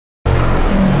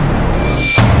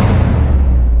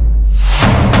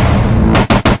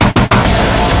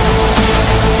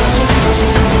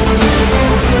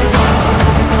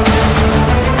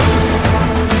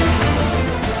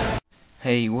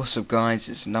Hey, what's up guys,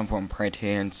 it's another one Pred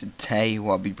here, and today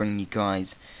what I'll be bringing you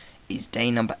guys is day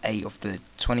number 8 of the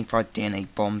 25 DNA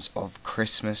bombs of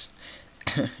Christmas.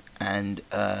 And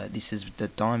this is the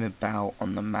diamond BAL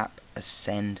on the map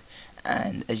Ascend,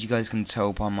 and as you guys can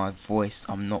tell by my voice,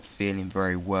 I'm not feeling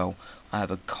very well. I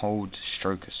have a cold,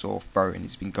 stroke a sore throat, and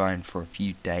it's been going for a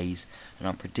few days, and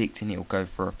I'm predicting it will go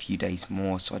for a few days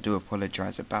more, so I do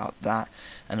apologise about that.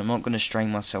 And I'm not going to strain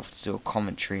myself to do a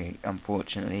commentary.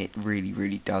 Unfortunately, it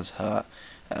really does hurt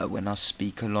when I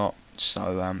speak a lot,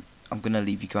 so I'm going to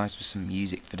leave you guys with some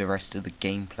music for the rest of the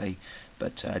gameplay,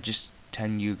 but just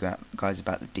telling you guys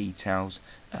about the details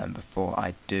before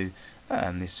I do.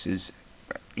 This is,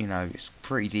 you know, it's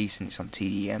pretty decent. It's on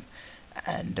TDM,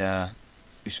 and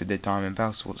it's with the diamond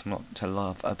BAL, so what's not to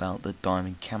love about the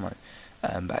diamond camo?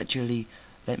 But actually,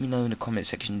 let me know in the comment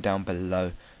section down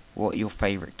below what your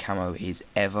favourite camo is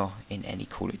ever in any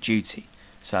Call of Duty.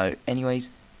 So anyways,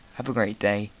 have a great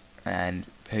day, and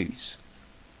peace.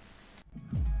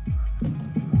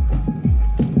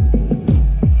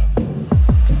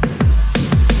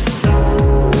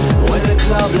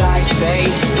 Club lights fade.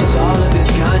 It's all of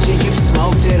this ganja, you've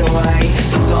smoked it away.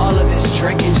 It's all of this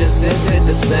drinking just isn't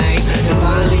the same. And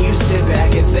finally you sit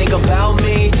back and think about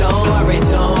me. Don't worry,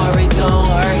 don't worry, don't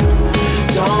worry.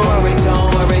 Don't worry,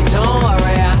 don't worry, don't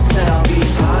worry. I said I'll be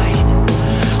fine,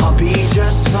 I'll be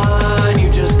just fine.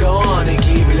 You just go on and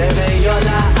keep living your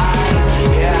life.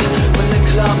 Yeah, when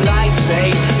the club lights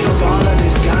fade, it's all of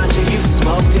this ganja, you've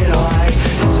smoked it away.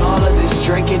 It's all of this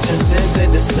drinking just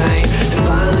isn't the same. And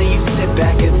finally you sit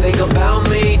back and think about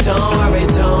me. Don't worry,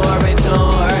 don't worry,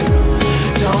 don't worry.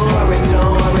 Don't worry,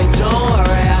 don't worry, don't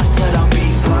worry. I said I'll be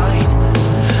fine,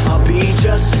 I'll be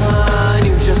just fine.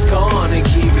 You just go on and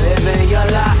keep living your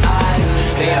life.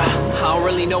 Yeah, I don't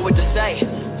really know what to say.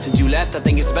 Since you left, I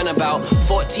think it's been about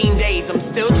 14 days. I'm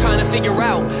still trying to figure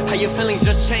out how your feelings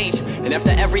just change. And after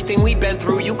everything we've been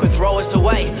through, you could throw us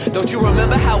away. Don't you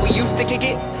remember how we used to kick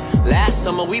it? Last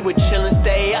summer we would chill and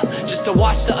stay up just to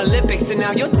watch the Olympics, and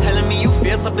now you're telling me you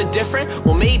feel something different?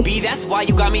 Well, maybe that's why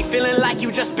you got me feeling like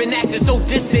you just been acting so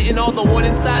distant. And all the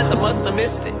warning signs, I must have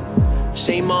missed it.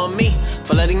 Shame on me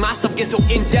for letting myself get so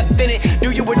in-depth in it.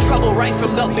 Knew you were trouble right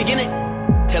from the beginning.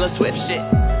 Taylor Swift shit.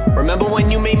 Remember when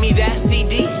you made me that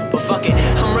CD? But fuck it,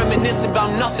 I'm reminiscing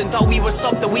about nothing. Thought we were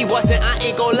something we wasn't. I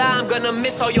ain't gon' lie, I'm gonna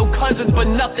miss all your cousins, but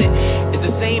nothing is the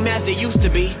same as it used to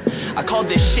be. I called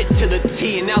this shit to the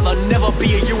T, and now there'll never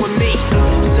be a you and me.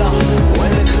 So,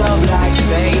 when the club lights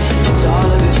fade, it's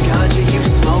all of this ganja,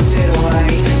 you've smoked it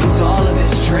away. It's all of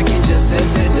this drinking just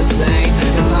isn't the same.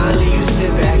 And finally you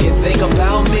sit back and think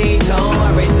about me. Don't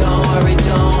worry, don't worry,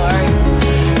 don't worry.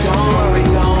 Don't worry,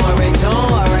 don't worry,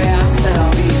 don't worry. I said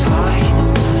I'll be fine,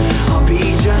 I'll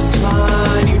be just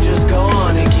fine. You just go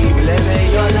on and keep living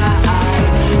your life.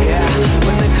 Yeah,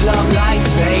 when the club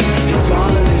lights fade, it's all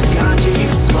of this ganja,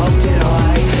 you've smoked it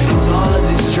away. It's all of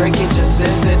this drinking just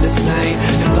isn't the same.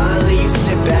 And finally you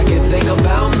sit back and think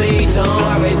about me. Don't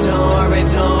worry, don't worry,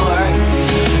 don't worry.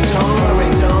 Don't worry,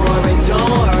 don't worry,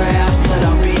 don't worry. I said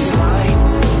I'll be fine,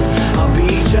 I'll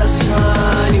be just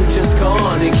fine. You just go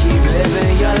on and keep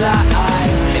living your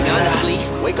life. And honestly,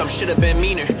 wake up should have been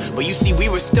meaner, but you see we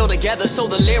were still together, so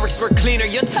the lyrics were cleaner.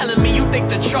 You're telling me you think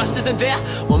the trust isn't there?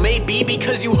 Well, maybe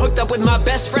because you hooked up with my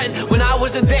best friend when I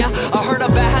wasn't there. I heard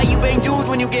about how you bang dudes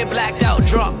when you get blacked out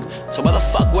drunk. So why the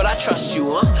fuck would I trust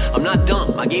you, huh? I'm not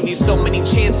dumb, I gave you so many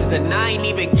chances and I ain't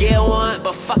even get one.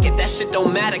 But fuck it, that shit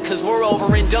don't matter, cause we're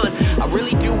over and done. I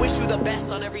really do wish you the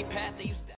best on every path that you